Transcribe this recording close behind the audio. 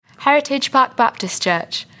Heritage Park Baptist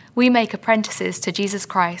Church. We make apprentices to Jesus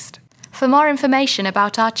Christ. For more information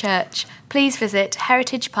about our church, please visit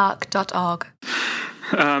heritagepark.org.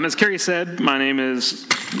 As Carrie said, my name is,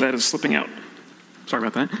 that is slipping out. Sorry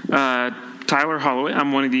about that. Tyler Holloway.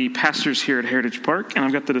 I'm one of the pastors here at Heritage Park, and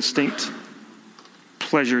I've got the distinct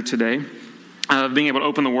pleasure today of being able to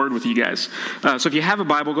open the Word with you guys. So if you have a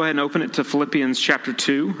Bible, go ahead and open it to Philippians chapter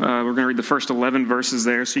 2. We're going to read the first 11 verses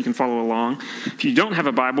there so you can follow along. If you don't have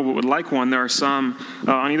a Bible but would like one, there are some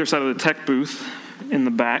on either side of the tech booth in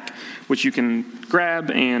the back, which you can grab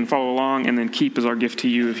and follow along and then keep as our gift to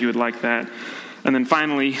you if you would like that. And then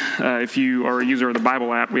finally, if you are a user of the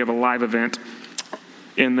Bible app, we have a live event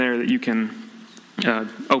in there that you can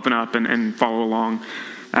open up and follow along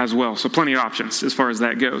as well. So plenty of options as far as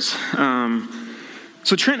that goes.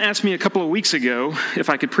 So Trent asked me a couple of weeks ago if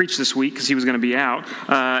I could preach this week because he was going to be out.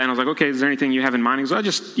 And I was like, okay, is there anything you have in mind? He goes, I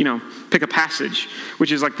just, pick a passage,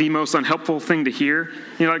 which is like the most unhelpful thing to hear.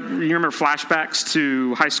 You remember flashbacks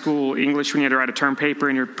to high school English when you had to write a term paper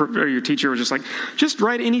and your teacher was just like, just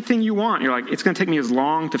write anything you want. You're like, it's going to take me as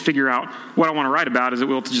long to figure out what I want to write about as it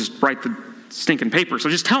will to just write the stinking paper. So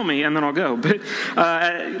just tell me and then I'll go. But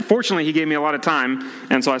fortunately, he gave me a lot of time.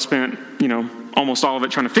 And so I spent, almost all of it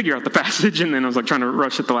trying to figure out the passage, and then I was like trying to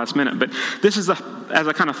rush at the last minute. But this is as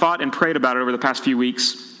I kind of thought and prayed about it over the past few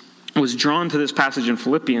weeks, I was drawn to this passage in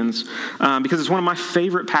Philippians because it's one of my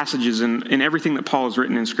favorite passages in everything that Paul has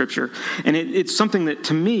written in Scripture. And it's something that,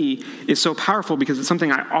 to me, is so powerful because it's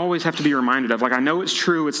something I always have to be reminded of. Like, I know it's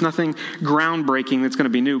true. It's nothing groundbreaking that's going to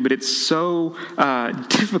be new, but it's so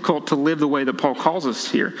difficult to live the way that Paul calls us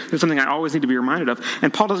here. It's something I always need to be reminded of.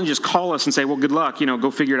 And Paul doesn't just call us and say, well, good luck,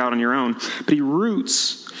 go figure it out on your own. But he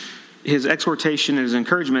roots his exhortation and his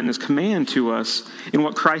encouragement and his command to us in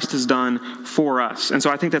what Christ has done for us. And so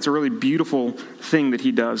I think that's a really beautiful thing that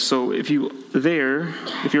he does. So if you're there,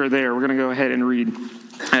 we're going to go ahead and read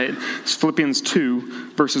it's Philippians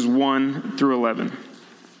 2, verses 1 through 11.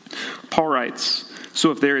 Paul writes, so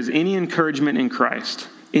if there is any encouragement in Christ,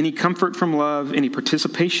 any comfort from love, any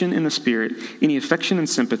participation in the Spirit, any affection and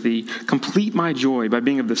sympathy, complete my joy by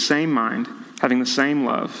being of the same mind, having the same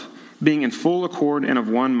love, being in full accord and of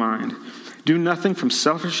one mind. Do nothing from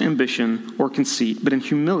selfish ambition or conceit, but in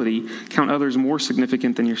humility count others more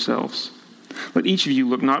significant than yourselves. Let each of you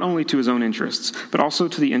look not only to his own interests, but also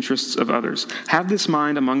to the interests of others. Have this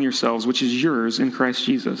mind among yourselves, which is yours in Christ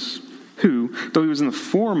Jesus, who, though he was in the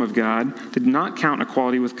form of God, did not count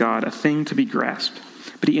equality with God a thing to be grasped.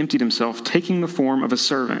 But he emptied himself, taking the form of a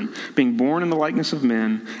servant, being born in the likeness of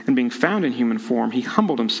men, and being found in human form, he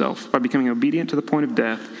humbled himself by becoming obedient to the point of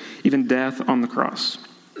death, even death on the cross.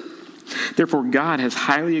 Therefore God has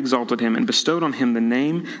highly exalted him and bestowed on him the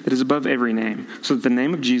name that is above every name, so that the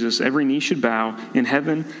name of Jesus every knee should bow in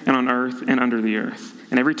heaven and on earth and under the earth,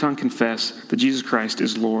 and every tongue confess that Jesus Christ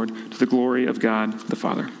is Lord, to the glory of God the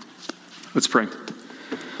Father. Let's pray.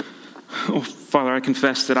 Oh, Father, I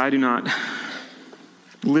confess that I do not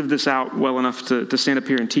live this out well enough to stand up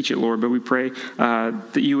here and teach it, Lord, but we pray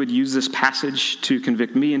that you would use this passage to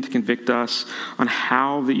convict me and to convict us on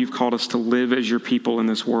how that you've called us to live as your people in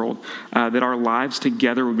this world, that our lives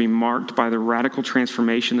together would be marked by the radical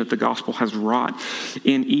transformation that the gospel has wrought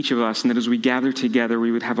in each of us, and that as we gather together,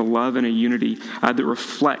 we would have a love and a unity that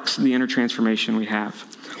reflects the inner transformation we have.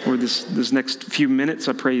 Lord, this next few minutes,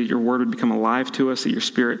 I pray that your word would become alive to us, that your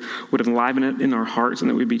spirit would enliven it in our hearts, and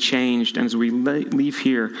that we'd be changed. And as we leave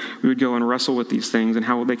here, we would go and wrestle with these things and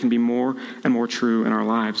how they can be more and more true in our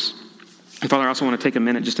lives. And Father, I also want to take a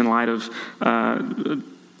minute just in light of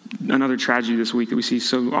another tragedy this week that we see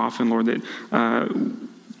so often, Lord, that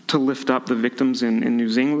to lift up the victims in New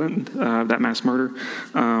Zealand, that mass murder.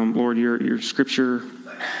 Lord, your scripture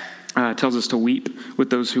tells us to weep with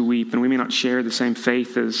those who weep, and we may not share the same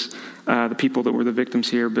faith as the people that were the victims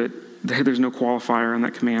here, but there's no qualifier on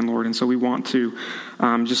that command, Lord, and so we want to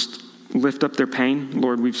just lift up their pain.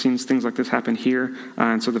 Lord, we've seen things like this happen here,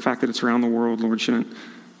 and so the fact that it's around the world, Lord, shouldn't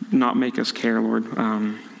not make us care, Lord.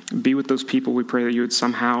 Be with those people. We pray that you would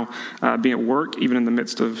somehow be at work, even in the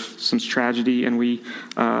midst of some tragedy, and we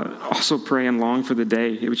also pray and long for the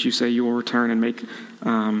day in which you say you will return and make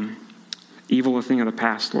evil a thing of the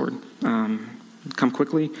past, Lord. Come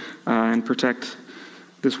quickly and protect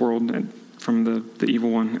this world from the evil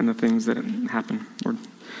one and the things that happen, Lord.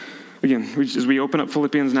 Again, as we open up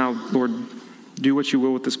Philippians now, Lord, do what you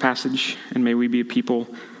will with this passage, and may we be a people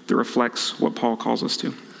that reflects what Paul calls us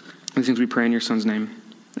to. These things we pray in your Son's name.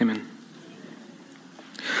 Amen.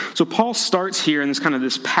 So Paul starts here in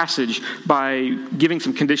this passage by giving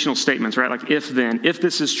some conditional statements, right? Like if then, if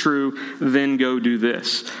this is true, then go do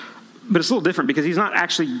this. But it's a little different because he's not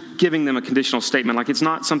actually giving them a conditional statement. Like, it's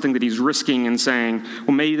not something that he's risking and saying,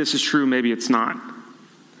 well, maybe this is true, maybe it's not.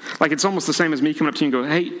 Like, it's almost the same as me coming up to you and go,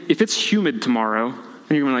 hey, if it's humid tomorrow,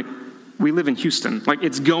 and you're going to be like, we live in Houston. Like,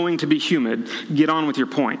 it's going to be humid. Get on with your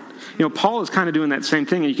point. Paul is kind of doing that same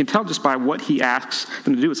thing, and you can tell just by what he asks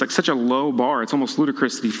them to do. It's like such a low bar. It's almost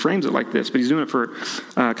ludicrous that he frames it like this, but he's doing it for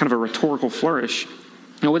kind of a rhetorical flourish.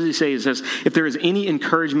 What does he say? He says, if there is any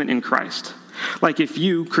encouragement in Christ, like if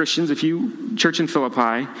you, Christians, if you, church in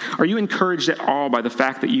Philippi, are you encouraged at all by the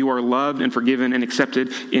fact that you are loved and forgiven and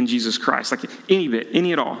accepted in Jesus Christ? Like any bit,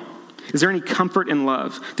 any at all. Is there any comfort in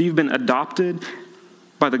love? That you've been adopted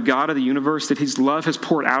by the God of the universe, that his love has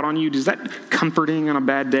poured out on you? Is that comforting on a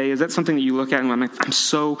bad day? Is that something that you look at and I'm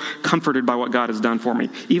so comforted by what God has done for me?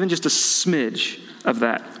 Even just a smidge of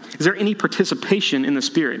that. Is there any participation in the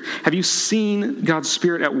Spirit? Have you seen God's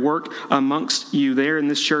Spirit at work amongst you there in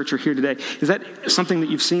this church or here today? Is that something that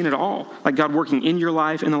you've seen at all? Like God working in your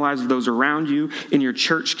life, in the lives of those around you, in your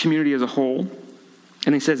church community as a whole?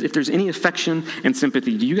 And he says, if there's any affection and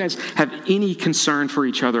sympathy, do you guys have any concern for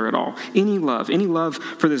each other at all? Any love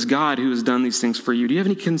for this God who has done these things for you? Do you have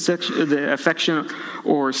any affection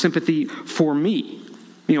or sympathy for me?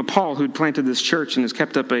 Paul, who had planted this church and has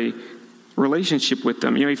kept up a relationship with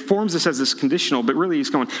them. He forms this as this conditional, but really he's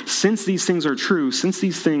going, since these things are true, since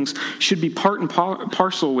these things should be part and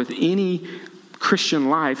parcel with any Christian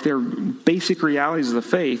life, they're basic realities of the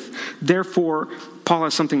faith, therefore, Paul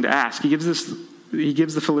has something to ask. He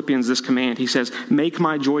gives the Philippians this command. He says, make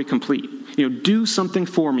my joy complete. Do something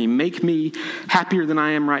for me. Make me happier than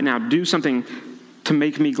I am right now. Do something to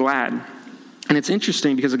make me glad. And it's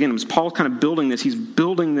interesting because, again, as Paul kind of building this, he's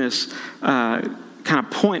building this kind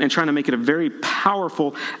of point and trying to make it a very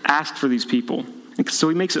powerful ask for these people. And so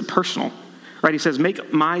he makes it personal, right? He says,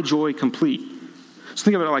 make my joy complete. So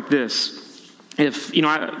think about it like this. If,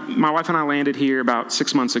 my wife and I landed here about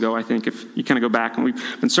 6 months ago, I think, if you kind of go back, and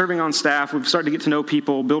we've been serving on staff, we've started to get to know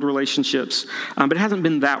people, build relationships, but it hasn't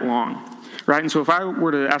been that long, right? And so if I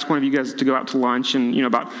were to ask one of you guys to go out to lunch, and,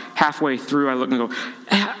 about halfway through, I look and go,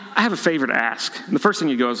 hey, I have a favor to ask. And the first thing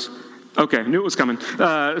you'd go is, okay, knew it was coming.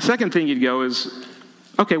 The second thing you'd go is,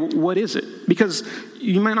 okay, what is it? Because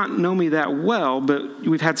you might not know me that well, but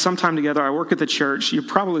we've had some time together. I work at the church. You'd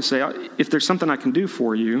probably say, if there's something I can do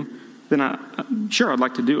for you, then I'd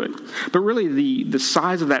like to do it. But really, the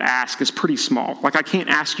size of that ask is pretty small. Like, I can't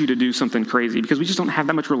ask you to do something crazy because we just don't have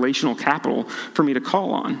that much relational capital for me to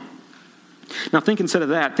call on. Now, instead of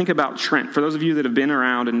that, think about Trent. For those of you that have been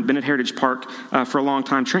around and been at Heritage Park for a long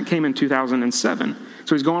time, Trent came in 2007.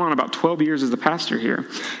 So he's going on about 12 years as the pastor here.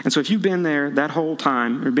 And so if you've been there that whole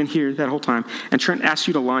time, or been here that whole time, and Trent asks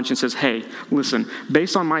you to lunch and says, hey, listen,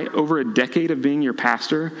 based on my over a decade of being your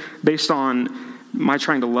pastor, based on my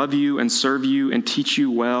trying to love you and serve you and teach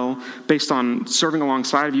you well, based on serving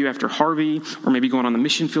alongside of you after Harvey, or maybe going on the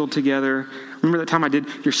mission field together. Remember that time I did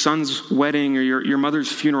your son's wedding or your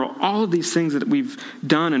mother's funeral? All of these things that we've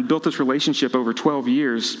done and built this relationship over 12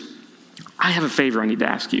 years, I have a favor I need to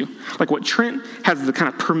ask you. Like, what Trent has the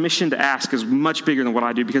kind of permission to ask is much bigger than what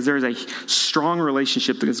I do, because there is a strong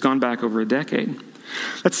relationship that has gone back over a decade.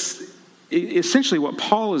 That's essentially what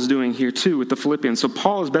Paul is doing here too with the Philippians. So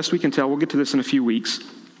Paul, as best we can tell, we'll get to this in a few weeks,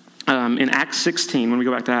 in Acts 16, when we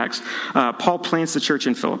go back to Acts, Paul plants the church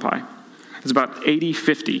in Philippi. It's about AD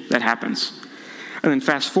 50 that happens. And then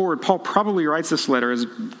fast forward, Paul probably writes this letter, as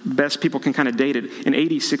best people can kind of date it, in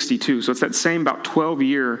AD 62. So it's that same about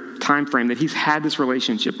 12-year time frame that he's had this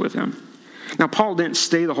relationship with him. Now, Paul didn't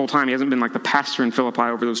stay the whole time. He hasn't been like the pastor in Philippi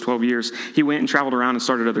over those 12 years. He went and traveled around and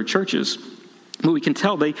started other churches. But we can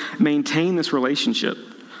tell they maintain this relationship.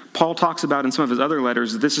 Paul talks about in some of his other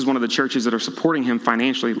letters that this is one of the churches that are supporting him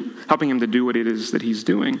financially, helping him to do what it is that he's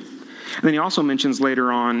doing. And then he also mentions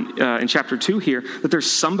later on in chapter 2 here that there's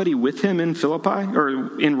somebody with him in Philippi,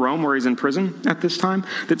 or in Rome where he's in prison at this time,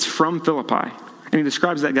 that's from Philippi. And he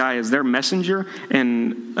describes that guy as their messenger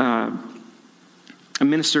and a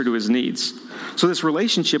minister to his needs. So this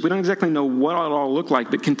relationship, we don't exactly know what it all looked like,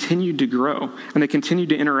 but continued to grow. And they continued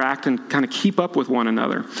to interact and kind of keep up with one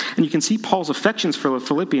another. And you can see Paul's affections for the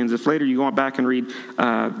Philippians if later you go back and read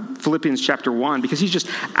Philippians chapter 1, because he's just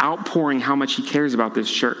outpouring how much he cares about this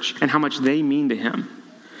church and how much they mean to him.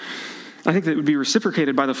 I think that it would be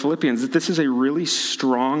reciprocated by the Philippians that this is a really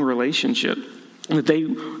strong relationship, that they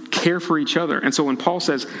care for each other. And so when Paul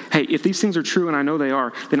says, hey, if these things are true, and I know they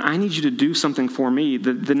are, then I need you to do something for me,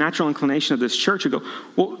 the natural inclination of this church would go,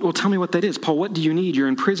 well, tell me what that is. Paul, what do you need? You're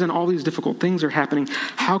in prison. All these difficult things are happening.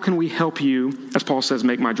 How can we help you, as Paul says,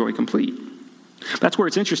 make my joy complete? That's where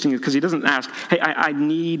it's interesting, is because he doesn't ask, hey, I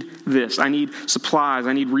need this. I need supplies.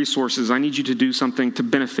 I need resources. I need you to do something to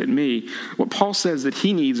benefit me. What Paul says that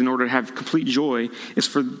he needs in order to have complete joy is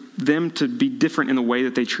for them to be different in the way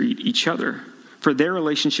that they treat each other, for their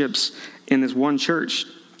relationships in this one church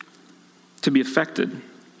to be affected.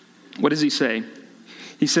 What does he say?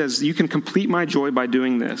 He says, you can complete my joy by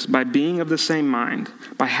doing this, by being of the same mind,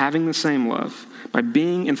 by having the same love, by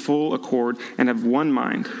being in full accord and of one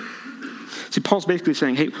mind. See, Paul's basically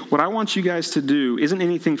saying, hey, what I want you guys to do isn't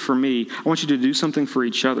anything for me. I want you to do something for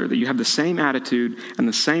each other, that you have the same attitude and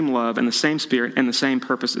the same love and the same spirit and the same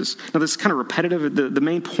purposes. Now, this is kind of repetitive. The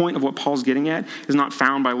main point of what Paul's getting at is not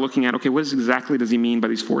found by looking at, okay, what exactly does he mean by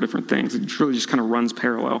these four different things? It really just kind of runs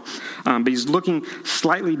parallel. But he's looking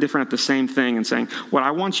slightly different at the same thing and saying, what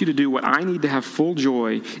I want you to do, what I need to have full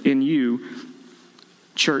joy in you,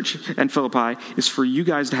 church and Philippi, is for you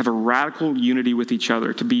guys to have a radical unity with each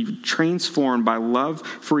other, to be transformed by love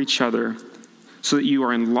for each other, so that you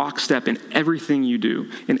are in lockstep in everything you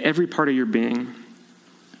do, in every part of your being.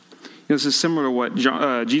 This is similar to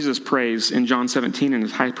what Jesus prays in John 17 in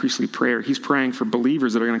his high priestly prayer. He's praying for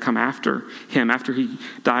believers that are going to come after him, after he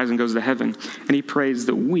dies and goes to heaven. And he prays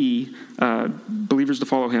that we, believers to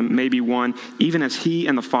follow him, may be one, even as he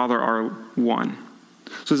and the Father are one.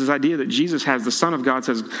 So this idea that Jesus has, the Son of God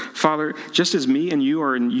says, Father, just as me and you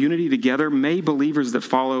are in unity together, may believers that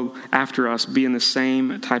follow after us be in the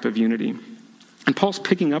same type of unity. And Paul's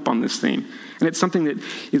picking up on this theme. And it's something that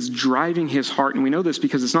is driving his heart. And we know this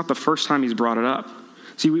because it's not the first time he's brought it up.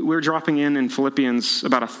 See, we're dropping in Philippians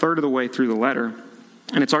about a third of the way through the letter.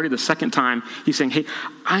 And it's already the second time he's saying, hey,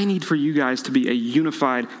 I need for you guys to be a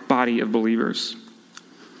unified body of believers.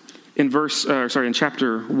 In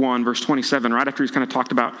chapter 1, verse 27, right after he's kind of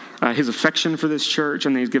talked about his affection for this church,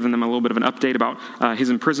 and then he's given them a little bit of an update about his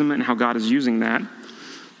imprisonment and how God is using that,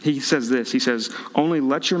 he says this. He says, only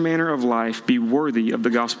let your manner of life be worthy of the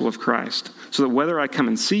gospel of Christ, so that whether I come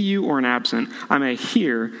and see you or am absent, I may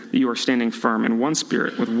hear that you are standing firm in one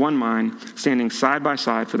spirit, with one mind, standing side by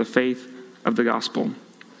side for the faith of the gospel.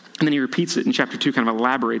 And then he repeats it in chapter 2, kind of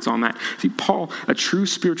elaborates on that. See, for Paul, a true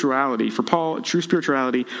spirituality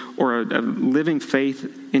or a living faith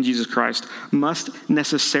in Jesus Christ must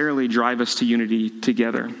necessarily drive us to unity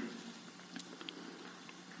together.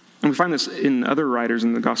 And we find this in other writers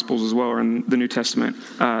in the Gospels as well, or in the New Testament.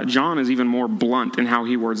 John is even more blunt in how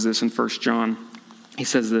he words this in 1 John. He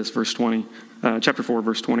says this, chapter 4,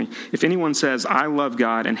 verse 20. If anyone says, I love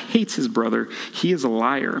God, and hates his brother, he is a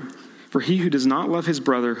liar. For he who does not love his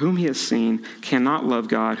brother whom he has seen cannot love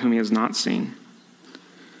God whom he has not seen.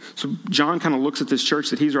 So John kind of looks at this church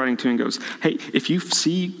that he's writing to and goes, hey, if you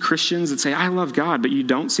see Christians that say, I love God, but you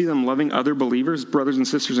don't see them loving other believers, brothers and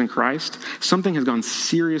sisters in Christ, something has gone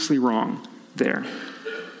seriously wrong there.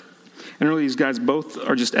 And really, these guys both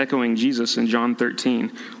are just echoing Jesus in John 13.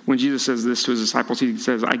 When Jesus says this to his disciples, he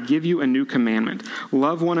says, I give you a new commandment.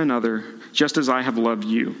 Love one another just as I have loved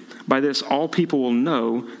you. By this, all people will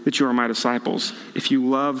know that you are my disciples, if you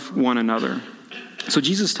love one another. So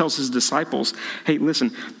Jesus tells his disciples, hey,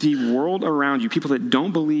 listen, the world around you, people that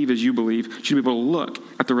don't believe as you believe, should be able to look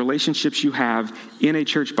at the relationships you have in a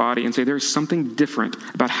church body and say there's something different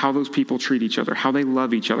about how those people treat each other, how they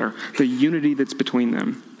love each other, the unity that's between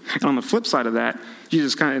them. And on the flip side of that,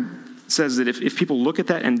 Jesus kind of says that if people look at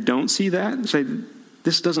that and don't see that, and say,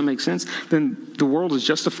 this doesn't make sense, then the world is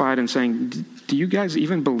justified in saying, do you guys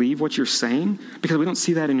even believe what you're saying? Because we don't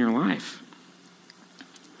see that in your life.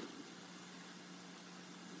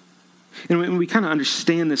 And we kind of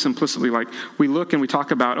understand this implicitly, like we look and we talk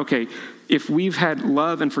about, okay, if we've had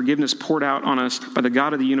love and forgiveness poured out on us by the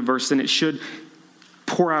God of the universe, then it should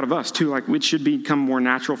pour out of us too. Like it should become more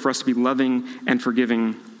natural for us to be loving and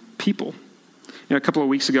forgiving people. A couple of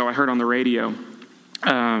weeks ago, I heard on the radio,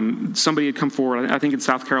 somebody had come forward, I think in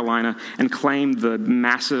South Carolina, and claimed the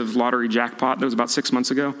massive lottery jackpot that was about 6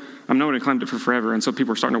 months ago. No one had claimed it for forever, and so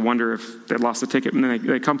people were starting to wonder if they'd lost the ticket. And then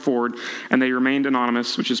they come forward, and they remained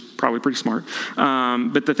anonymous, which is probably pretty smart.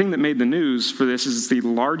 But the thing that made the news for this is it's the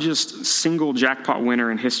largest single jackpot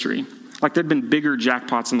winner in history. Like there'd been bigger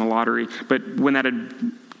jackpots in the lottery, but when that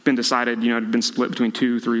had been decided, it had been split between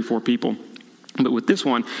 2, 3, 4 people. But with this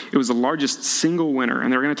one, it was the largest single winner,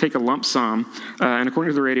 and they were going to take a lump sum. And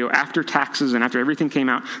according to the radio, after taxes and after everything came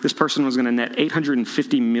out, this person was going to net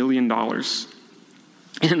 $850 million.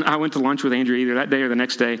 And I went to lunch with Andrea either that day or the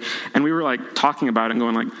next day, and we were like talking about it and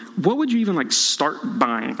going like, what would you even like start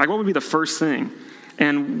buying? Like what would be the first thing?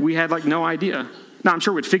 And we had like no idea. Now, I'm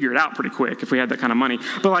sure we'd figure it out pretty quick if we had that kind of money.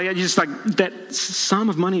 But like, just like that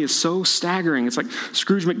sum of money is so staggering. It's like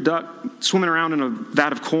Scrooge McDuck swimming around in a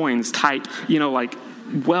vat of coins type, like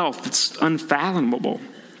wealth that's unfathomable.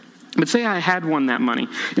 But say I had won that money,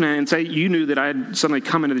 and say you knew that I had suddenly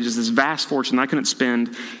come into just this vast fortune that I couldn't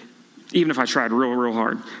spend even if I tried real, real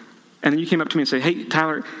hard. And then you came up to me and said, hey,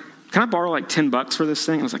 Tyler, can I borrow like $10 for this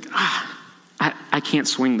thing? I was like, I can't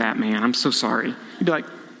swing that, man. I'm so sorry. You'd be like,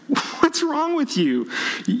 what's wrong with you?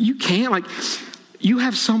 You can't, you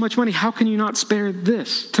have so much money. How can you not spare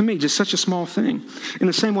this? To me, just such a small thing. In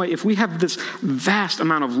the same way, if we have this vast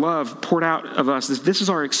amount of love poured out of us, this is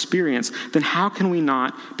our experience, then how can we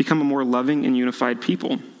not become a more loving and unified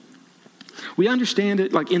people? We understand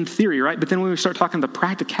it in theory, right? But then when we start talking the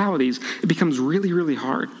practicalities, it becomes really, really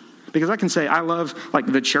hard. Because I can say I love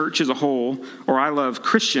the church as a whole, or I love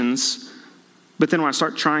Christians, but then when I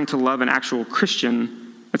start trying to love an actual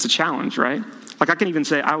Christian, it's a challenge, right? I can even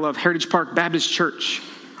say, I love Heritage Park Baptist Church,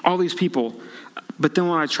 all these people. But then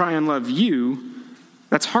when I try and love you,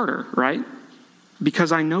 that's harder, right?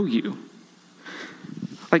 Because I know you.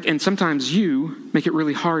 And sometimes you make it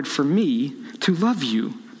really hard for me to love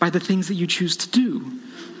you by the things that you choose to do.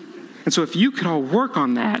 And so if you could all work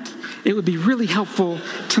on that, it would be really helpful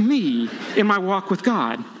to me in my walk with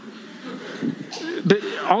God. But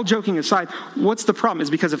all joking aside, what's the problem? Is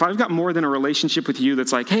because if I've got more than a relationship with you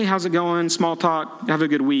that's hey, how's it going? Small talk, have a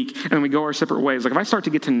good week, and then we go our separate ways. If I start to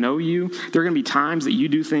get to know you, there are going to be times that you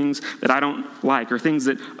do things that I don't like, or things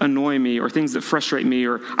that annoy me, or things that frustrate me,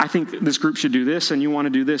 or I think this group should do this, and you want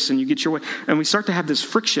to do this, and you get your way. And we start to have this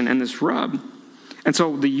friction and this rub. And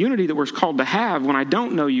so the unity that we're called to have when I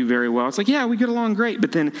don't know you very well, it's yeah, we get along great.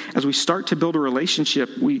 But then as we start to build a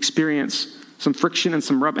relationship, we experience some friction and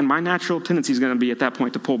some rub. And my natural tendency is going to be at that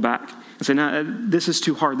point to pull back and say, no, this is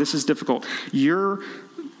too hard. This is difficult. Your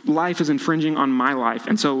life is infringing on my life.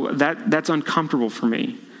 And so that's uncomfortable for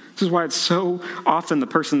me. This is why it's so often the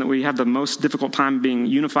person that we have the most difficult time being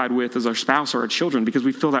unified with is our spouse or our children, because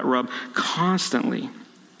we feel that rub constantly.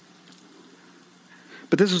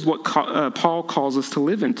 But this is what Paul calls us to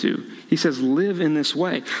live into. He says, live in this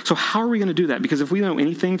way. So how are we going to do that? Because if we know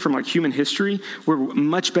anything from human history, we're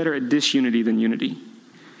much better at disunity than unity.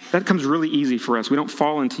 That comes really easy for us. We don't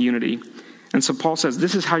fall into unity. And so Paul says,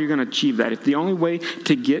 this is how you're going to achieve that. If the only way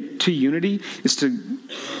to get to unity is to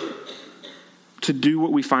do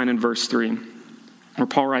what we find in verse 3, where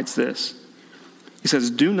Paul writes this. He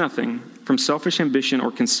says, do nothing from selfish ambition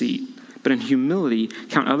or conceit, but in humility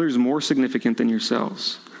count others more significant than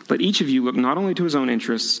yourselves. Let each of you look not only to his own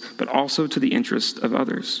interests, but also to the interest of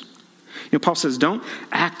others. Paul says, don't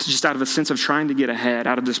act just out of a sense of trying to get ahead,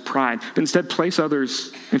 out of this pride, but instead place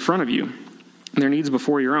others in front of you, their needs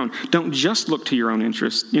before your own. Don't just look to your own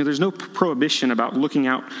interests. There's no prohibition about looking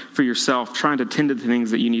out for yourself, trying to tend to the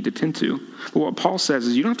things that you need to tend to. But what Paul says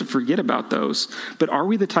is you don't have to forget about those, but are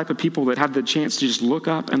we the type of people that have the chance to just look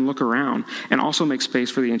up and look around and also make space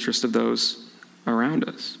for the interest of those around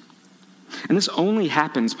us? And this only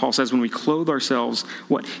happens, Paul says, when we clothe ourselves,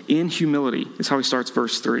 in humility, is how he starts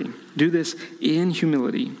verse 3. Do this in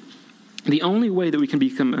humility. The only way that we can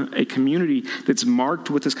become a community that's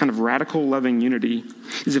marked with this kind of radical loving unity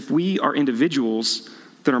is if we are individuals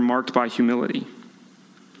that are marked by humility.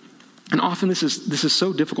 And often this is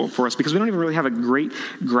so difficult for us because we don't even really have a great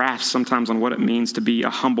grasp sometimes on what it means to be a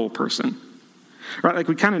humble person. Right?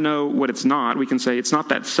 We kind of know what it's not. We can say it's not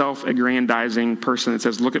that self-aggrandizing person that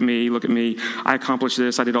says, look at me, I accomplished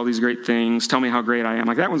this, I did all these great things, tell me how great I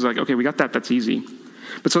am. That one's okay, we got that, that's easy.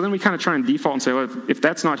 But so then we kind of try and default and say, well, if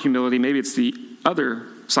that's not humility, maybe it's the other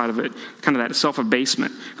side of it, kind of that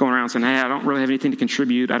self-abasement, going around saying, hey, I don't really have anything to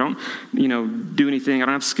contribute. I don't, do anything. I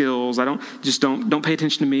don't have skills. Don't pay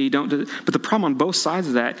attention to me. Don't do. But the problem on both sides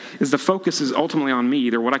of that is the focus is ultimately on me,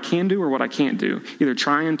 either what I can do or what I can't do. Either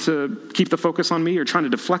trying to keep the focus on me or trying to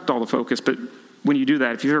deflect all the focus. But when you do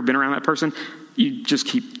that, if you've ever been around that person, you just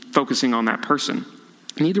keep focusing on that person.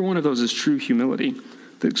 Neither one of those is true humility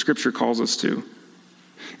that Scripture calls us to.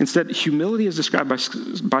 Instead, humility as described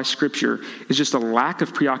by Scripture is just a lack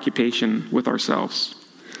of preoccupation with ourselves.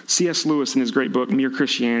 C.S. Lewis, in his great book, Mere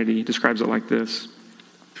Christianity, describes it like this.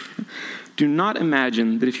 Do not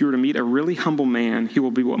imagine that if you were to meet a really humble man, he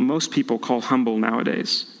will be what most people call humble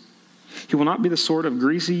nowadays. He will not be the sort of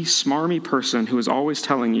greasy, smarmy person who is always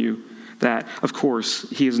telling you that, of course,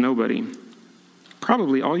 he is nobody.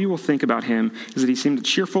 Probably all you will think about him is that he seemed a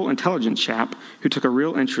cheerful, intelligent chap who took a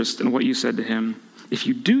real interest in what you said to him. If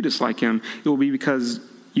you do dislike him, it will be because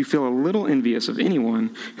you feel a little envious of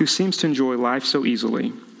anyone who seems to enjoy life so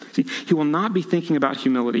easily. See, he will not be thinking about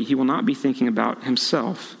humility. He will not be thinking about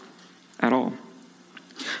himself at all.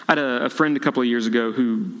 I had a friend a couple of years ago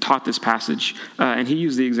who taught this passage, and he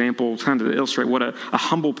used the example kind of to illustrate what a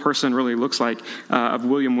humble person really looks like of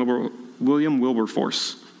William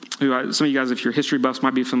Wilberforce. who some of you guys, if you're history buffs,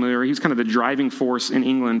 might be familiar. He's kind of the driving force in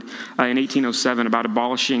England in 1807 about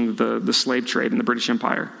abolishing the slave trade in the British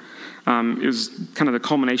Empire. It was kind of the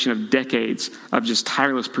culmination of decades of just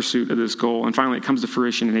tireless pursuit of this goal. And finally, it comes to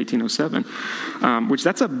fruition in 1807, which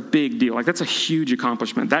that's a big deal. Like, that's a huge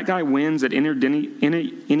accomplishment. That guy wins at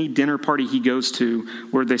any dinner party he goes to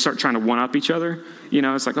where they start trying to one-up each other. You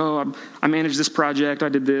know, it's like, oh, I managed this project. I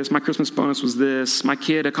did this. My Christmas bonus was this. My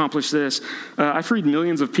kid accomplished this. I freed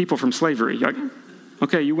millions of people from slavery. Like,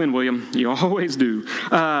 okay, you win, William. You always do.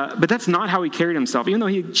 But that's not how he carried himself. Even though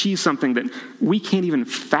he achieved something that we can't even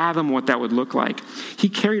fathom what that would look like, he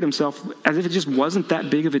carried himself as if it just wasn't that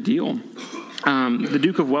big of a deal. The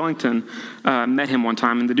Duke of Wellington met him one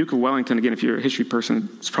time, and the Duke of Wellington, again, if you're a history person,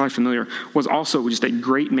 it's probably familiar, was also just a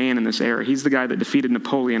great man in this era. He's the guy that defeated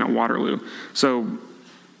Napoleon at Waterloo. So,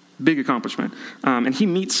 big accomplishment. And he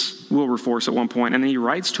meets Wilberforce at one point, and then he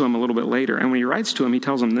writes to him a little bit later. And when he writes to him, he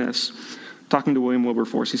tells him this. Talking to William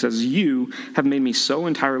Wilberforce, he says, "You have made me so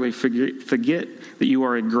entirely forget that you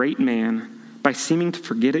are a great man by seeming to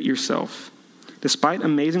forget it yourself. Despite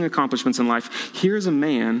amazing accomplishments in life, here is a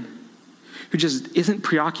man who just isn't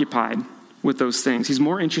preoccupied with those things. He's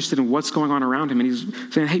more interested in what's going on around him, and he's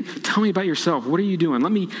saying, hey, tell me about yourself. What are you doing?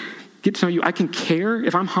 Let me get to know you. I can care.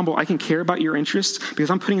 If I'm humble, I can care about your interests because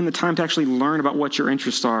I'm putting in the time to actually learn about what your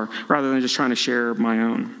interests are rather than just trying to share my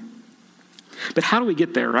own." But how do we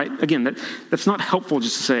get there, right? Again, that's not helpful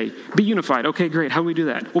just to say, be unified. Okay, great. How do we do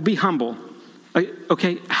that? Well, be humble.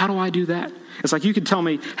 Okay, how do I do that? It's like you could tell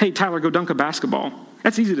me, hey, Tyler, go dunk a basketball.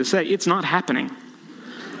 That's easy to say. It's not happening.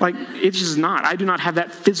 Like, it's just not. I do not have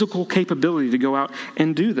that physical capability to go out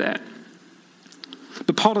and do that.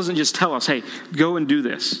 But Paul doesn't just tell us, hey, go and do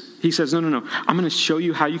this. He says, no. I'm going to show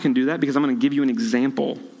you how you can do that because I'm going to give you an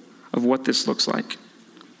example of what this looks like.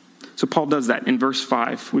 So Paul does that in verse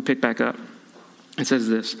 5. We pick back up. It says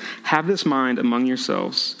this, "Have this mind among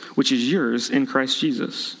yourselves, which is yours in Christ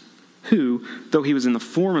Jesus, who, though he was in the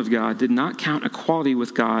form of God, did not count equality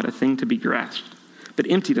with God a thing to be grasped, but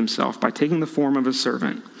emptied himself by taking the form of a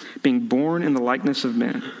servant, being born in the likeness of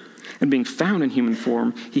men. And being found in human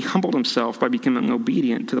form, he humbled himself by becoming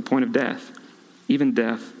obedient to the point of death, even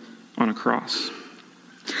death on a cross."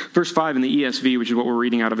 Verse 5 in the ESV, which is what we're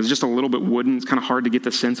reading out of, is just a little bit wooden. It's kind of hard to get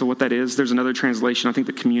the sense of what that is. There's another translation, I think,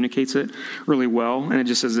 that communicates it really well. And it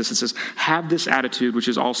just says this. It says, "Have this attitude, which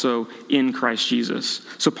is also in Christ Jesus."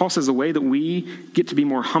 So Paul says the way that we get to be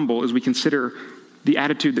more humble is we consider the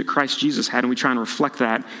attitude that Christ Jesus had, and we try and reflect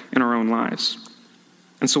that in our own lives.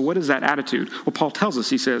 And so what is that attitude? Well, Paul tells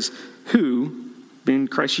us, he says, who, being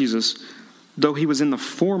Christ Jesus, though he was in the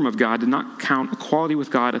form of God, did not count equality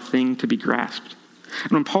with God a thing to be grasped.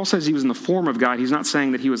 And when Paul says he was in the form of God, he's not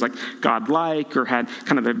saying that he was like God-like or had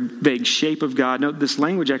kind of a vague shape of God. No, this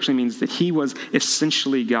language actually means that he was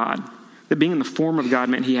essentially God. That being in the form of God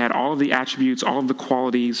meant he had all of the attributes, all of the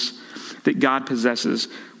qualities that God possesses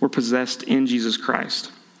were possessed in Jesus Christ.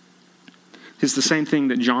 It's the same thing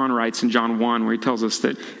that John writes in John 1, where he tells us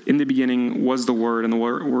that in the beginning was the Word, and the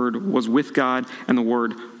Word was with God, and the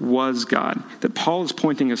Word was God. That Paul is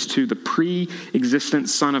pointing us to the pre-existent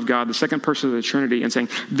Son of God, the second person of the Trinity, and saying,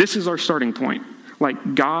 this is our starting point.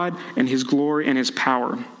 Like God and his glory and his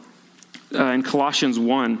power. In Colossians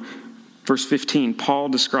 1, verse 15, Paul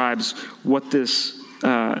describes what this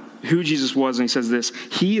who Jesus was, and he says this,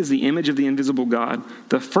 "He is the image of the invisible God,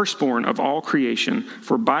 the firstborn of all creation,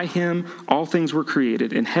 for by him all things were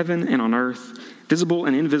created, in heaven and on earth, visible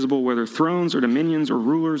and invisible, whether thrones or dominions or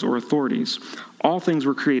rulers or authorities. All things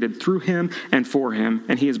were created through him and for him,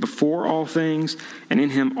 and he is before all things, and in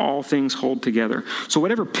him all things hold together." So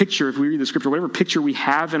whatever picture, if we read the scripture, whatever picture we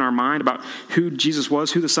have in our mind about who Jesus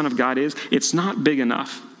was, who the Son of God is, it's not big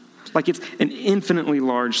enough. Like, it's an infinitely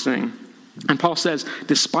large thing. And Paul says,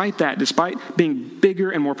 despite that, despite being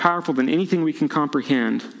bigger and more powerful than anything we can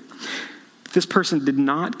comprehend, this person did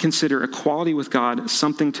not consider equality with God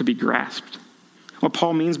something to be grasped. What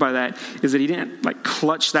Paul means by that is that he didn't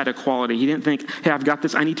clutch that equality. He didn't think, hey, I've got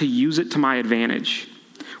this, I need to use it to my advantage.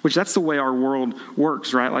 Which that's the way our world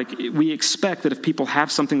works, right? Like, we expect that if people have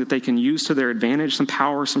something that they can use to their advantage, some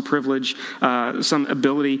power, some privilege, some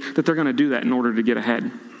ability, that they're going to do that in order to get ahead.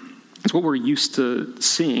 It's what we're used to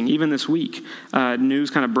seeing. Even this week, news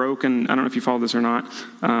kind of broke, and I don't know if you follow this or not.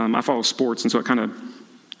 I follow sports, and so it kind of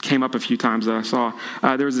came up a few times that I saw.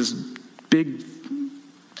 There was this big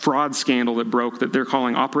fraud scandal that broke that they're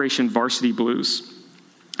calling Operation Varsity Blues.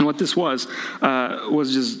 And what this was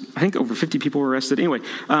just, I think over 50 people were arrested. Anyway,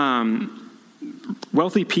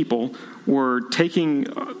 wealthy people were taking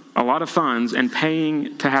a lot of funds and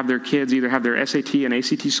paying to have their kids either have their SAT and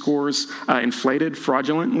ACT scores inflated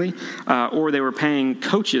fraudulently, or they were paying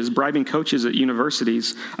coaches, bribing coaches at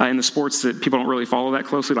universities in the sports that people don't really follow that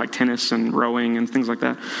closely, like tennis and rowing and things like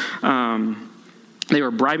that. They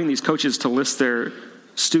were bribing these coaches to list their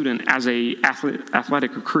student as a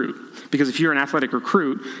athletic recruit. Because if you're an athletic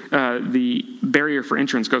recruit, the barrier for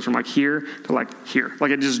entrance goes from like here to like here.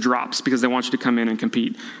 Like it just drops because they want you to come in and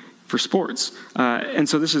compete for sports. And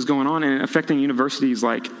so this is going on and affecting universities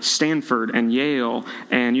like Stanford and Yale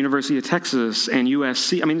and University of Texas and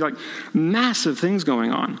USC. I mean, like massive things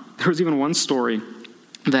going on. There was even one story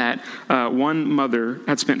that one mother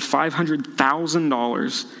had spent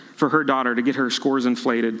 $500,000 for her daughter to get her scores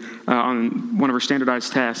inflated on one of her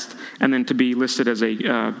standardized tests and then to be listed as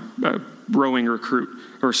a rowing recruit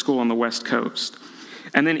or a school on the West Coast.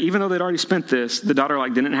 And then even though they'd already spent this, the daughter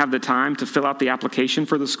didn't have the time to fill out the application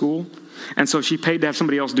for the school. And so she paid to have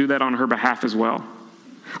somebody else do that on her behalf as well.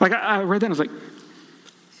 I read that and I was like,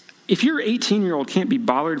 if your 18-year-old can't be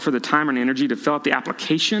bothered for the time and energy to fill out the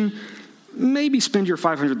application, maybe spend your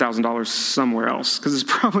 $500,000 somewhere else because it's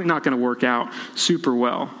probably not going to work out super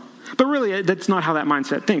well. But really, that's not how that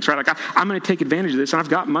mindset thinks, right? I'm going to take advantage of this, and I've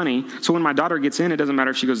got money, so when my daughter gets in, it doesn't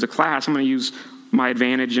matter if she goes to class. I'm going to use my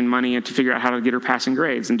advantage and money to figure out how to get her passing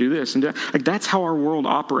grades and do this. And that's how our world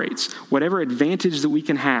operates. Whatever advantage that we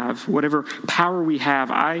can have, whatever power we have,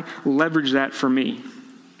 I leverage that for me.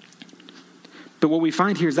 But what we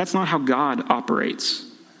find here is that's not how God operates.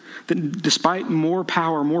 That despite more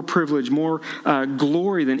power, more privilege, more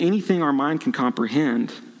glory than anything our mind can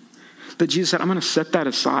comprehend, that Jesus said, I'm going to set that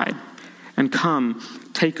aside and come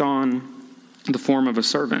take on the form of a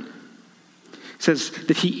servant. It says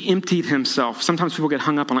that he emptied himself. Sometimes people get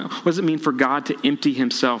hung up on what does it mean for God to empty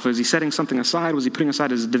himself? Is he setting something aside? Was he putting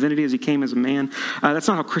aside his divinity as he came as a man? That's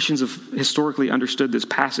not how Christians have historically understood this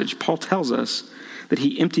passage. Paul tells us that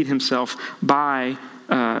he emptied himself by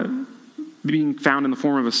being found in the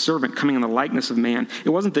form of a servant, coming in the likeness of man. It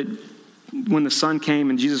wasn't that when the Son came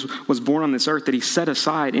and Jesus was born on this earth that he set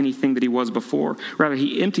aside anything that he was before. Rather,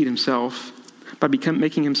 he emptied himself by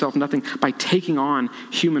making himself nothing, by taking on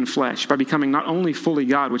human flesh, by becoming not only fully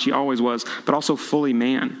God, which he always was, but also fully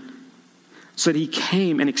man. So that he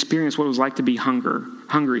came and experienced what it was like to be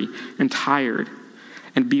hungry and tired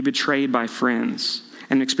and be betrayed by friends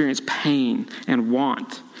and experience pain and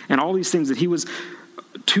want and all these things that he was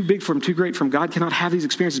too big for him, too great for him. God cannot have these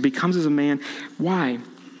experiences. He becomes as a man. Why?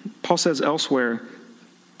 Paul says elsewhere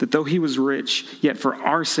that though he was rich, yet for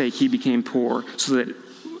our sake he became poor, so that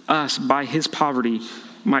us, by his poverty,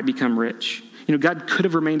 might become rich. God could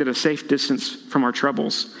have remained at a safe distance from our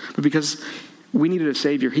troubles, but because we needed a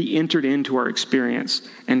Savior, he entered into our experience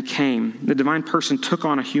and came. The divine person took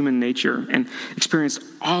on a human nature and experienced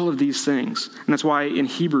all of these things. And that's why in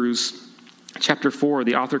Hebrews chapter 4,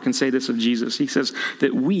 the author can say this of Jesus. He says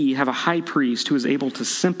that we have a high priest who is able to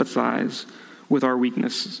sympathize with our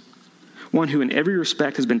weaknesses, one who in every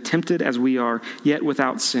respect has been tempted as we are, yet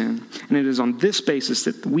without sin. And it is on this basis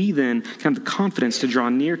that we then have the confidence to draw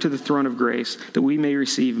near to the throne of grace, that we may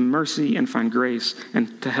receive mercy and find grace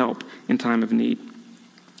and to help in time of need.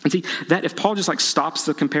 And see, that if Paul just stops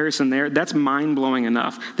the comparison there, that's mind-blowing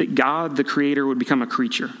enough that God, the creator, would become a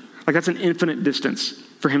creature. That's an infinite distance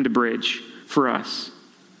for him to bridge for us.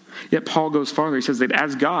 Yet Paul goes farther. He says that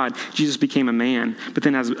as God, Jesus became a man, but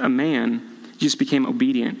then as a man, Jesus became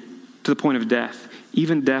obedient to the point of death,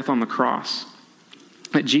 even death on the cross.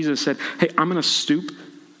 That Jesus said, hey, I'm going to stoop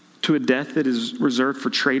to a death that is reserved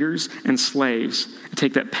for traitors and slaves and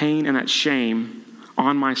take that pain and that shame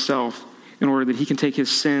on myself in order that he can take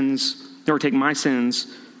his sins, or take my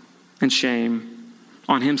sins and shame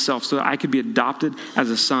on himself so that I could be adopted as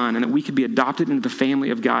a son and that we could be adopted into the family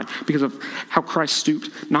of God because of how Christ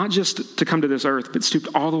stooped, not just to come to this earth, but stooped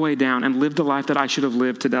all the way down and lived the life that I should have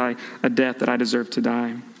lived to die, a death that I deserve to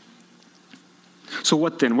die. So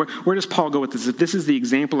what then? Where does Paul go with this? If this is the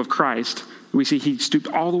example of Christ, we see he stooped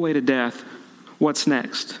all the way to death. What's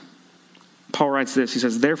next? Paul writes this. He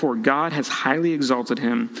says, therefore God has highly exalted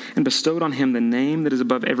him and bestowed on him the name that is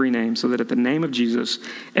above every name, so that at the name of Jesus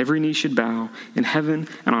every knee should bow in heaven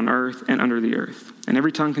and on earth and under the earth, and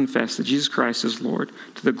every tongue confess that Jesus Christ is Lord,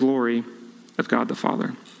 to the glory of God the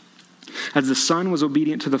Father. As the Son was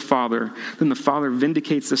obedient to the Father, then the Father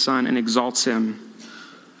vindicates the Son and exalts him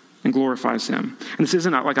and glorifies him. And this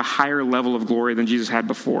isn't like a higher level of glory than Jesus had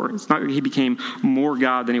before. It's not that he became more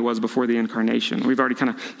God than he was before the incarnation. We've already kind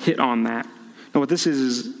of hit on that. No, what this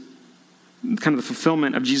is kind of the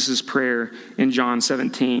fulfillment of Jesus' prayer in John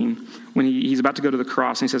 17 when he's about to go to the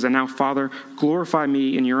cross. And he says, "And now, Father, glorify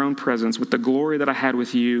me in your own presence with the glory that I had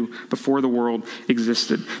with you before the world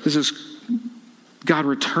existed." This is God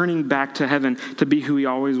returning back to heaven to be who he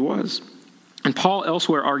always was. And Paul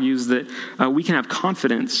elsewhere argues that we can have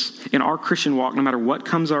confidence in our Christian walk no matter what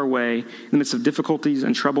comes our way in the midst of difficulties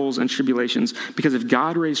and troubles and tribulations, because if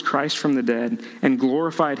God raised Christ from the dead and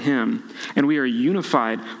glorified him, and we are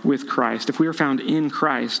unified with Christ, if we are found in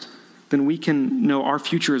Christ, then we can know our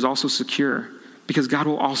future is also secure, because God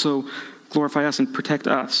will also glorify us and protect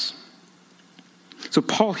us. So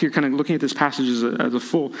Paul here, kind of looking at this passage as a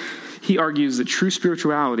full, he argues that true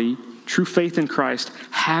spirituality, true faith in Christ,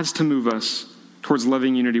 has to move us towards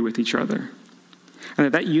loving unity with each other.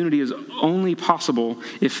 And that unity is only possible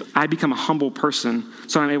if I become a humble person,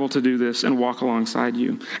 so I'm able to do this and walk alongside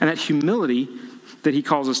you. And that humility that he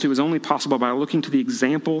calls us to is only possible by looking to the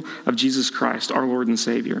example of Jesus Christ, our Lord and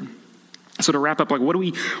Savior. So to wrap up, what do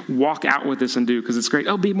we walk out with this and do? Because it's great.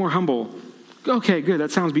 Oh, be more humble. Okay, good. That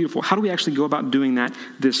sounds beautiful. How do we actually go about doing that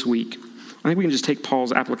this week? I think we can just take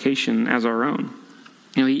Paul's application as our own.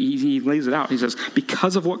 He lays it out. He says,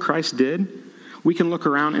 because of what Christ did, we can look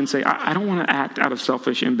around and say, I don't want to act out of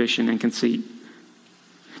selfish ambition and conceit.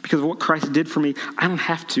 Because of what Christ did for me, I don't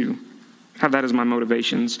have to have that as my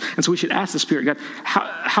motivations. And so we should ask the Spirit, God,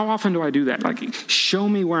 how often do I do that? Show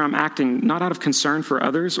me where I'm acting, not out of concern for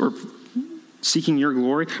others or seeking your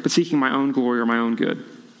glory, but seeking my own glory or my own good.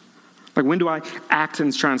 When do I act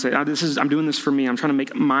and try and say, I'm doing this for me. I'm trying to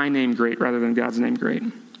make my name great rather than God's name great.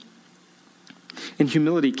 In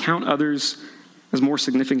humility, count others as more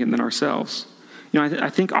significant than ourselves. I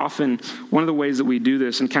think often one of the ways that we do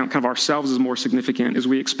this and count kind of ourselves as more significant is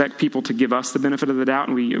we expect people to give us the benefit of the doubt,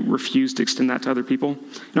 and we refuse to extend that to other people. You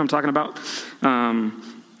know what I'm talking about?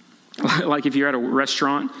 If you're at a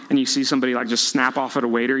restaurant and you see somebody just snap off at a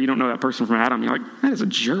waiter, you don't know that person from Adam. You're like, that is a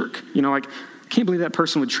jerk. I can't believe that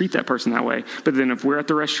person would treat that person that way. But then if we're at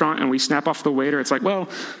the restaurant and we snap off the waiter, it's like, well,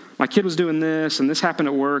 my kid was doing this and this happened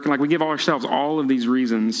at work. And we give ourselves all of these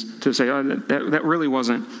reasons to say, that really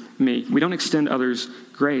wasn't me. We don't extend others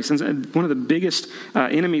grace. And one of the biggest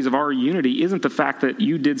enemies of our unity isn't the fact that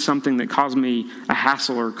you did something that caused me a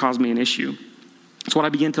hassle or caused me an issue. It's what I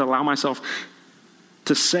begin to allow myself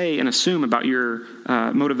to say and assume about your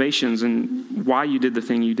motivations and why you did the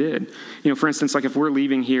thing you did. For instance, if we're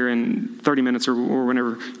leaving here in 30 minutes or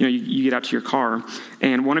whenever, you get out to your car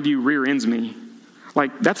and one of you rear ends me,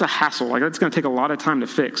 that's a hassle. That's going to take a lot of time to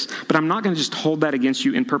fix. But I'm not going to just hold that against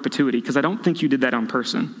you in perpetuity, because I don't think you did that on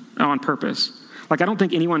purpose. I don't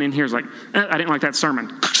think anyone in here is I didn't like that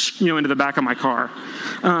sermon, into the back of my car.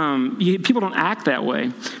 People don't act that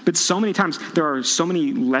way. But so many times there are so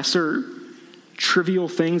many lesser trivial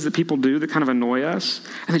things that people do that kind of annoy us,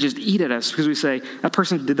 and they just eat at us because we say, that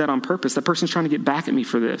person did that on purpose. That person's trying to get back at me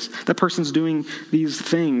for this. That person's doing these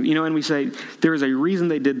things, and we say, there is a reason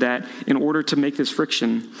they did that in order to make this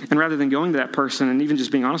friction. And rather than going to that person and even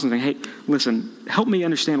just being honest and saying, hey, listen, help me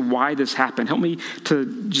understand why this happened. Help me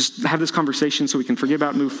to just have this conversation so we can forget about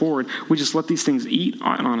it and move forward. We just let these things eat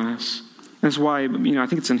on us. That's why, I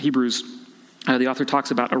think it's in Hebrews, the author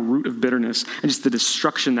talks about a root of bitterness and just the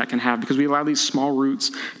destruction that can have, because we allow these small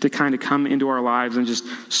roots to kind of come into our lives and just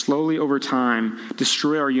slowly over time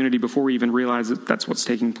destroy our unity before we even realize that that's what's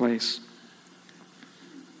taking place.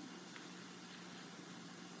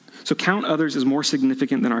 So count others as more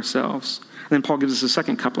significant than ourselves. And then Paul gives us a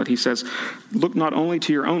second couplet. He says, look not only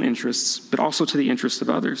to your own interests, but also to the interests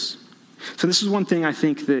of others. So this is one thing I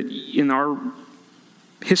think that in our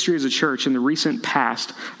history as a church in the recent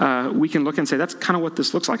past, we can look and say, that's kind of what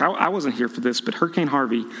this looks like. I wasn't here for this, but Hurricane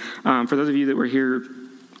Harvey, for those of you that were here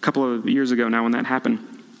a couple of years ago now when that happened,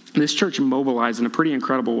 this church mobilized in a pretty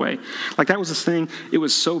incredible way. That was this thing, it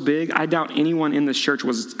was so big, I doubt anyone in this church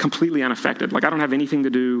was completely unaffected. I don't have anything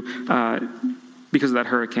to do because of that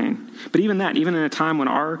hurricane. But even in a time when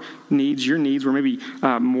our needs, your needs, were maybe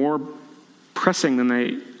more pressing than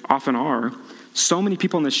they often are, so many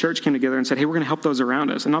people in this church came together and said, hey, we're going to help those around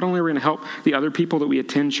us. And not only are we going to help the other people that we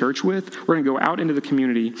attend church with, we're going to go out into the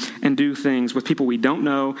community and do things with people we don't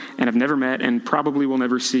know and have never met and probably will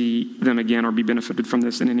never see them again or be benefited from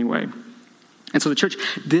this in any way. And so the church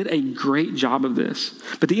did a great job of this.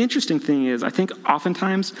 But the interesting thing is, I think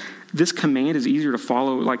oftentimes this command is easier to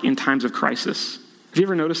follow in times of crisis. Have you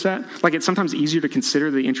ever noticed that? It's sometimes easier to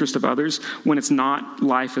consider the interest of others when it's not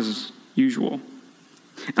life as usual.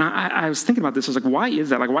 And I was thinking about this. I was why is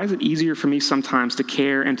that? Why is it easier for me sometimes to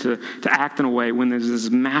care and to act in a way when there's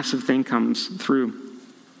this massive thing comes through?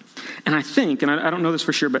 And I think, and I don't know this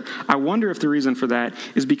for sure, but I wonder if the reason for that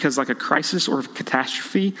is because like a crisis or a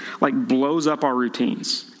catastrophe like blows up our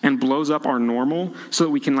routines and blows up our normal so that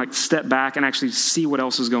we can like step back and actually see what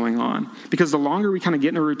else is going on. Because the longer we kind of get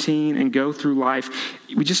in a routine and go through life,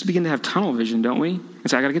 we just begin to have tunnel vision, don't we? And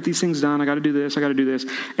say, I got to get these things done. I got to do this. I got to do this.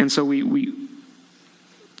 And so we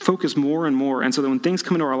focus more and more. And so that when things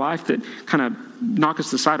come into our life that kind of knock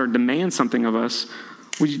us aside or demand something of us,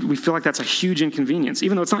 we feel like that's a huge inconvenience,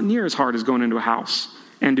 even though it's not near as hard as going into a house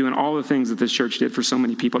and doing all the things that this church did for so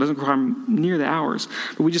many people. It doesn't require near the hours.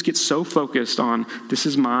 But we just get so focused on this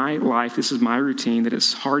is my life, this is my routine, that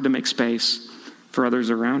it's hard to make space for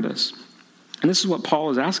others around us. And this is what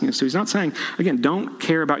Paul is asking us to. He's not saying, again, don't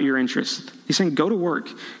care about your interests. He's saying go to work,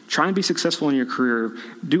 try and be successful in your career,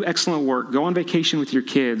 do excellent work, go on vacation with your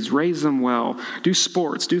kids, raise them well, do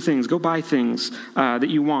sports, do things, go buy things that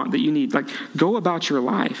you want, that you need. Like, go about your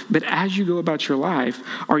life. But as you go about your life,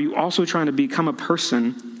 are you also trying to become a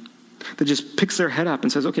person that just picks their head up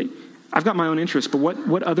and says, okay, I've got my own interests, but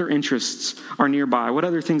what other interests are nearby? What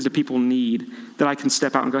other things do people need that I can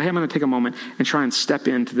step out and go, hey, I'm going to take a moment and try and step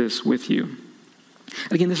into this with you?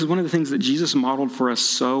 And again, this is one of the things that Jesus modeled for us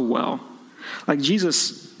so well. Like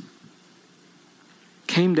Jesus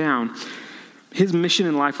came down. His mission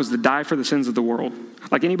in life was to die for the sins of the world.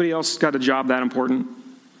 Like anybody else got a job that important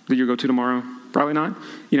that you go to tomorrow? Probably not.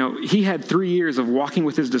 You know, he had 3 years of walking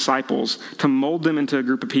with his disciples to mold them into a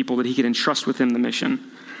group of people that he could entrust with him the mission.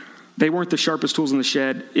 They weren't the sharpest tools in the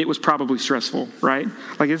shed. It was probably stressful, right?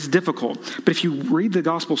 Like it's difficult. But if you read the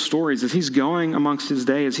gospel stories, as he's going amongst his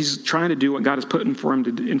day, as he's trying to do what God has put in front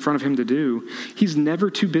of him to do, he's never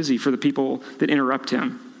too busy for the people that interrupt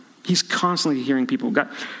him. He's constantly hearing people, God,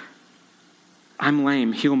 I'm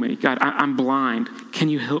lame, heal me. God, I'm blind. Can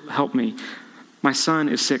you help me? My son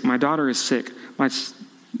is sick. My daughter is sick. My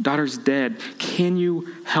daughter's dead. Can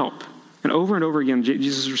you help? And over again,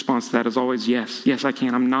 Jesus' response to that is always, yes, I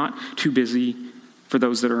can. I'm not too busy for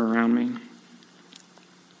those that are around me.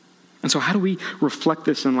 And so how do we reflect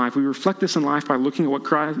this in life? We reflect this in life by looking at what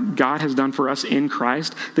God has done for us in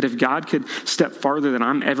Christ, that if God could step farther than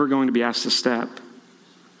I'm ever going to be asked to step,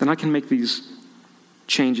 then I can make these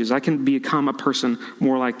changes. I can become a person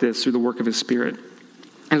more like this through the work of his Spirit.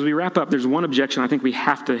 As we wrap up, there's one objection I think we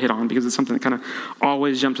have to hit on because it's something that kind of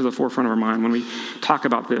always jumps to the forefront of our mind when we talk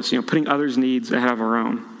about this, putting others' needs ahead of our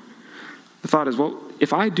own. The thought is, well,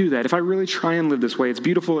 if I do that, if I really try and live this way, it's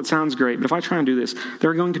beautiful, it sounds great, but if I try and do this, there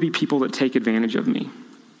are going to be people that take advantage of me.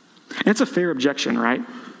 And it's a fair objection, right?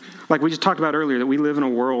 Like we just talked about earlier, that we live in a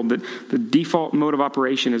world that the default mode of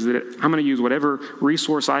operation is that I'm going to use whatever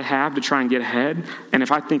resource I have to try and get ahead, and if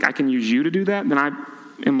I think I can use you to do that, then I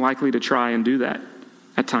am likely to try and do that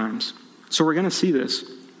at times. So we're going to see this.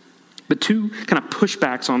 But two kind of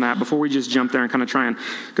pushbacks on that before we just jump there and kind of try and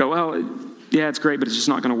go, well, yeah, it's great, but it's just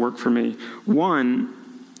not going to work for me.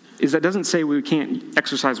 One is that doesn't say we can't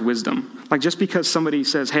exercise wisdom. Like just because somebody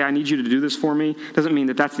says, hey, I need you to do this for me, doesn't mean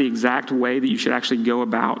that that's the exact way that you should actually go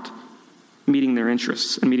about meeting their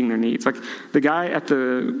interests and meeting their needs. Like the guy at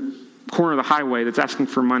the corner of the highway that's asking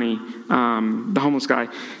for money, the homeless guy,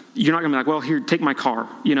 you're not going to be like, well, here, take my car.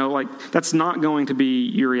 That's not going to be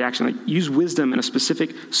your reaction. Like, use wisdom in a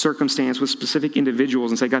specific circumstance with specific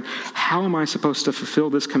individuals and say, God, how am I supposed to fulfill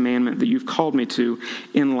this commandment that you've called me to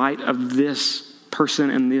in light of this person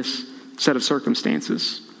and this set of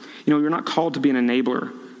circumstances? You're not called to be an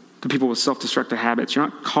enabler to people with self-destructive habits. You're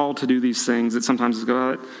not called to do these things that sometimes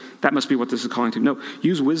go, that must be what this is calling to. No,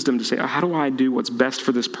 use wisdom to say, how do I do what's best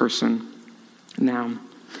for this person now?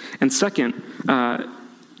 And second,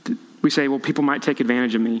 we say, well, people might take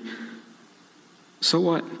advantage of me. So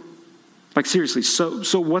what? Like seriously,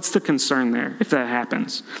 so what's the concern there if that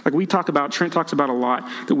happens? Like Trent talks about a lot,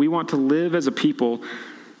 that we want to live as a people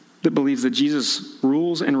that believes that Jesus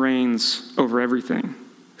rules and reigns over everything.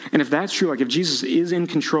 And if that's true, like if Jesus is in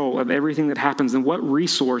control of everything that happens, then what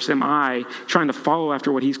resource am I trying to follow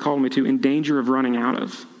after what he's called me to in danger of running out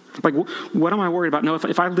of? Like what am I worried about? No,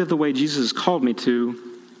 if I live the way Jesus has called me to,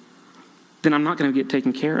 then I'm not going to get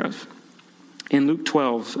taken care of. In Luke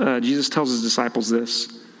 12, Jesus tells his disciples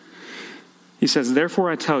this. He says, therefore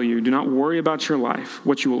I tell you, do not worry about your life,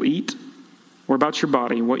 what you will eat, or about your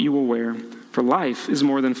body, what you will wear. For life is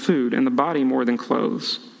more than food, and the body more than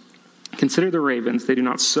clothes. Consider the ravens. They do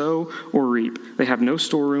not sow or reap. They have no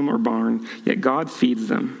storeroom or barn, yet God feeds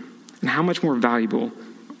them. And how much more valuable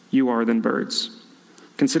you are than birds.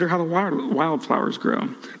 Consider how the wildflowers grow.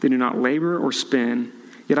 They do not labor or spin.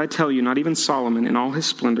 Yet I tell you, not even Solomon in all his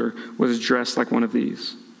splendor was dressed like one of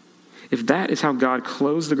these. If that is how God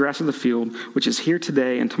clothes the grass of the field, which is here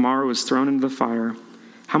today and tomorrow is thrown into the fire,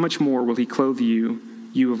 how much more will he clothe you,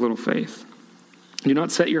 you of little faith. Do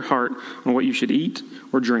not set your heart on what you should eat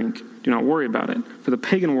or drink. Do not worry about it, for the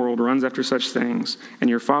pagan world runs after such things, and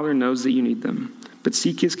your Father knows that you need them. But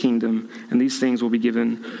seek his kingdom, and these things will be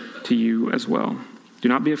given to you as well. Do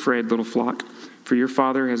not be afraid, little flock, for your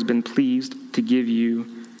Father has been pleased to give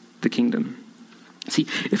you the kingdom. See,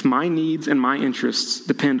 if my needs and my interests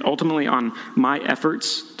depend ultimately on my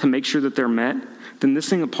efforts to make sure that they're met, then this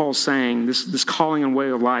thing that Paul's saying, this calling and way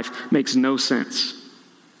of life, makes no sense.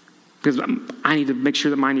 Because I need to make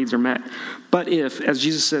sure that my needs are met. But if, as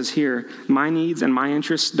Jesus says here, my needs and my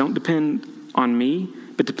interests don't depend on me,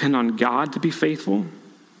 but depend on God to be faithful,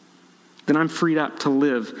 then I'm freed up to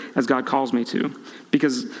live as God calls me to.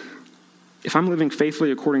 Because if I'm living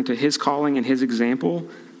faithfully according to his calling and his example,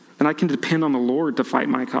 then I can depend on the Lord to fight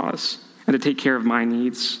my cause and to take care of my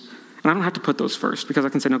needs. And I don't have to put those first, because I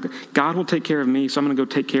can say, no, God will take care of me, so I'm going to go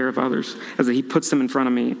take care of others as he puts them in front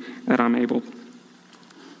of me that I'm able.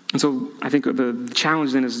 And so I think the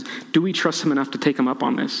challenge then is, do we trust him enough to take him up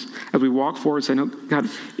on this? As we walk forward and say, no, God,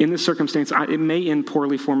 in this circumstance, it may end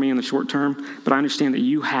poorly for me in the short term, but I understand that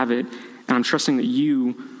you have it, and I'm trusting that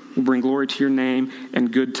you will bring glory to your name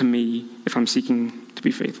and good to me if I'm seeking to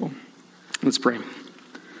be faithful. Let's pray.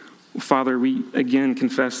 Father, we again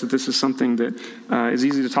confess that this is something that is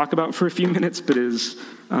easy to talk about for a few minutes, but is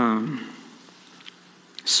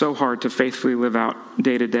so hard to faithfully live out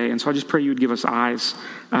day to day. And so I just pray you would give us eyes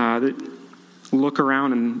that look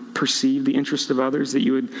around and perceive the interest of others, that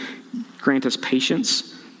you would grant us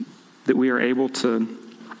patience, that we are able to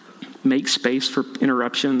make space for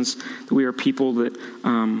interruptions, that we are people that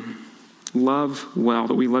love well,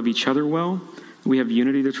 that we love each other well, that we have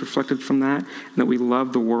unity that's reflected from that, and that we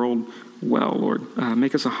love the world well, Lord.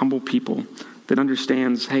 Make us a humble people that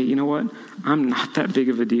understands, hey, you know what? I'm not that big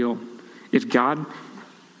of a deal. If God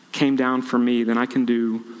came down for me, then I can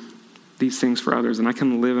do these things for others, and I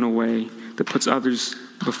can live in a way that puts others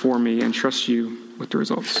before me and trust you with the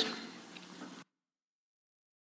results.